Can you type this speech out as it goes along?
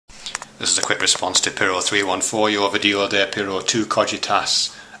This is a quick response to pyrrho314, your video there,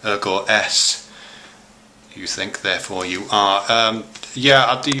 pyrrho314 Ergo Es. You think, therefore you are.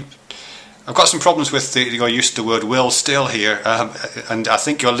 Yeah, I've got some problems with your use of the word will still here, and I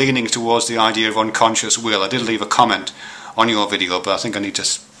think you're leaning towards the idea of unconscious will. I did leave a comment on your video, but I think I need to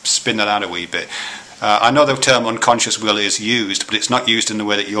spin that out a wee bit. I know the term unconscious will is used, but it's not used in the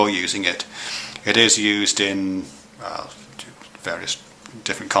way that you're using it. It is used in various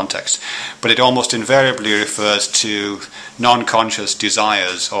different contexts, but it almost invariably refers to non-conscious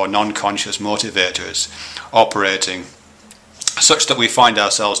desires or non-conscious motivators operating such that we find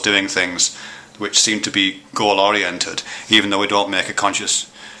ourselves doing things which seem to be goal-oriented, even though we don't make a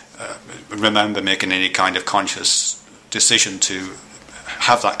conscious, remember making any kind of conscious decision to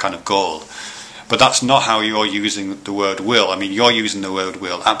have that kind of goal. But that's not how you're using the word will. I mean, you're using the word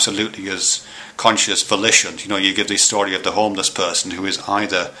will absolutely as conscious volition. You know, you give the story of the homeless person who is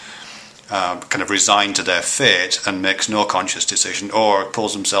either kind of resigned to their fate and makes no conscious decision, or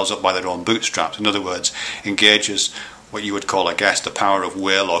pulls themselves up by their own bootstraps. In other words, engages what you would call, I guess, the power of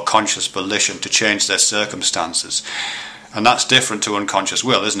will or conscious volition to change their circumstances. And that's different to unconscious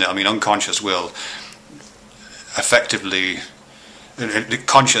will, isn't it? I mean, unconscious will, effectively,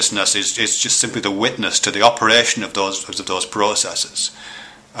 consciousness is just simply the witness to the operation of those processes.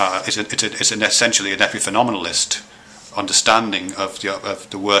 It's essentially an epiphenomenalist understanding of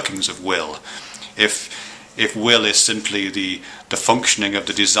the workings of will. If will is simply the functioning of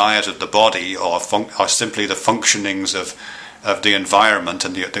the desires of the body, or simply the functionings of the environment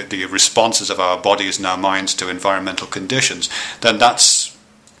and the responses of our bodies and our minds to environmental conditions, then that's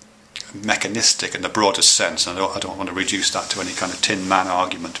mechanistic in the broadest sense. And I don't want to reduce that to any kind of Tin Man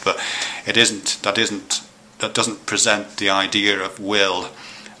argument, but it isn't. That doesn't present the idea of will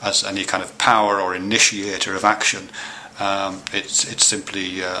as any kind of power or initiator of action. It's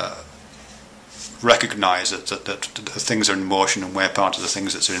simply recognise that things are in motion, and we're part of the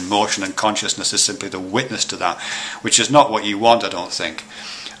things that are in motion, and consciousness is simply the witness to that, which is not what you want, I don't think.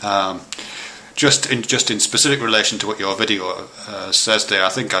 Just in specific relation to what your video says there, I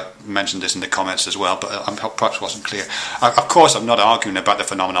think I mentioned this in the comments as well, but I perhaps wasn't clear. Of course, I'm not arguing about the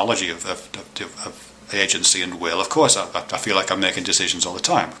phenomenology of agency and will. Of course, I feel like I'm making decisions all the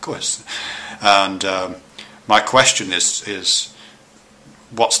time, of course. And my question is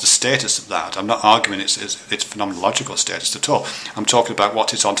what's the status of that? I'm not arguing its phenomenological status at all. I'm talking about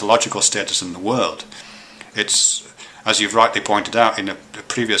what its ontological status in the world. It's, as you've rightly pointed out in a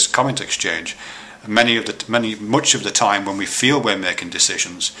previous comment exchange, much of the time when we feel we're making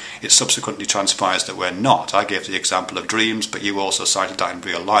decisions, it subsequently transpires that we're not. I gave the example of dreams, but you also cited that in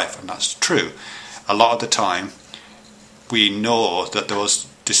real life, and that's true. A lot of the time, we know that those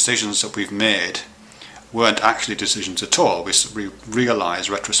decisions that we've made weren't actually decisions at all. We realise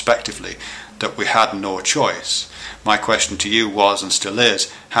retrospectively that we had no choice. My question to you was, and still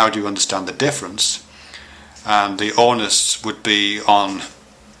is, how do you understand the difference? And the onus would be on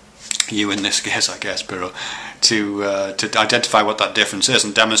you in this case, I guess, Pyrrho, to identify what that difference is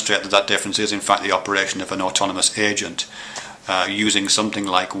and demonstrate that that difference is in fact the operation of an autonomous agent using something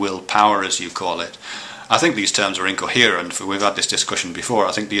like willpower, as you call it. I think these terms are incoherent. We've had this discussion before.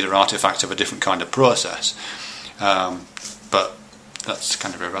 I think these are artifacts of a different kind of process, but that's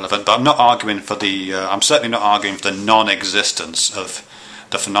kind of irrelevant. But I'm not arguing for I'm certainly not arguing for the non-existence of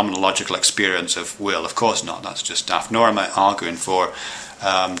the phenomenological experience of will. Of course not. That's just daft. Nor am I arguing for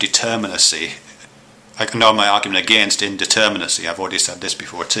determinacy. Nor am I arguing against indeterminacy. I've already said this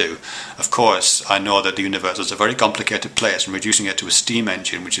before too. Of course, I know that the universe is a very complicated place, and reducing it to a steam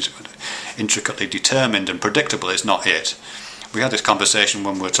engine, which is intricately determined and predictable, is not it. We had this conversation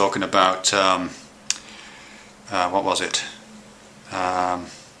when we were talking about what was it?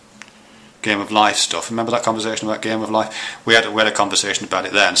 Game of Life stuff. Remember that conversation about Game of Life? We had a conversation about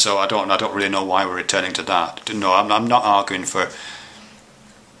it then, so I don't really know why we're returning to that. No, I'm not arguing for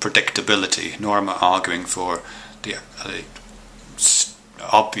predictability, nor am I arguing for the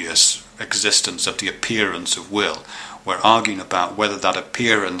obvious existence of the appearance of will. We're arguing about whether that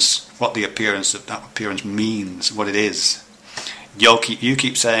appearance, what the appearance of that appearance means, what it is. You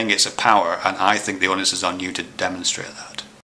keep saying it's a power, and I think the onus is on you to demonstrate that.